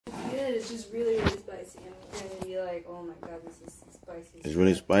it's just really, really spicy. I'm gonna be like, oh my god, this is spicy. It's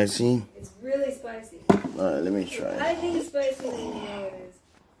really spicy? It's really spicy. Alright, let me try it. I think it's spicy than you know it is.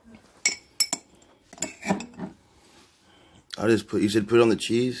 I'll just put, you said put it on the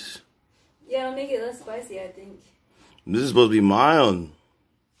cheese? Yeah, it'll make it less spicy, I think. This is supposed to be mild.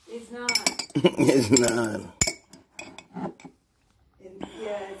 It's not. It's not.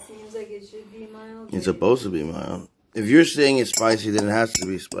 Yeah, it seems like it should be mild. It's supposed to be mild. If you're saying it's spicy, then it has to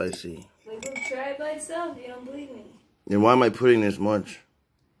be spicy. Like, look, try it by itself. You don't believe me. Then why am I putting this much?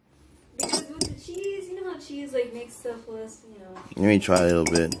 Because with the cheese, you know how cheese like makes stuff less, you know. Let me try a little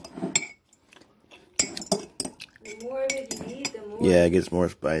bit. The more of it you eat, the more. Yeah, it gets more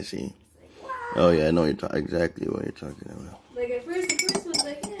spicy. Like, wow. Oh yeah, I know exactly what you're talking about. Like at first, the first one's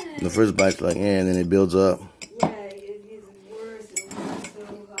like, eh. The first bite's like, and then it builds up. Yeah, it gets worse. It gets so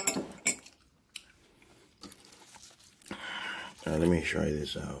hot. Alright, let me try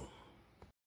this out.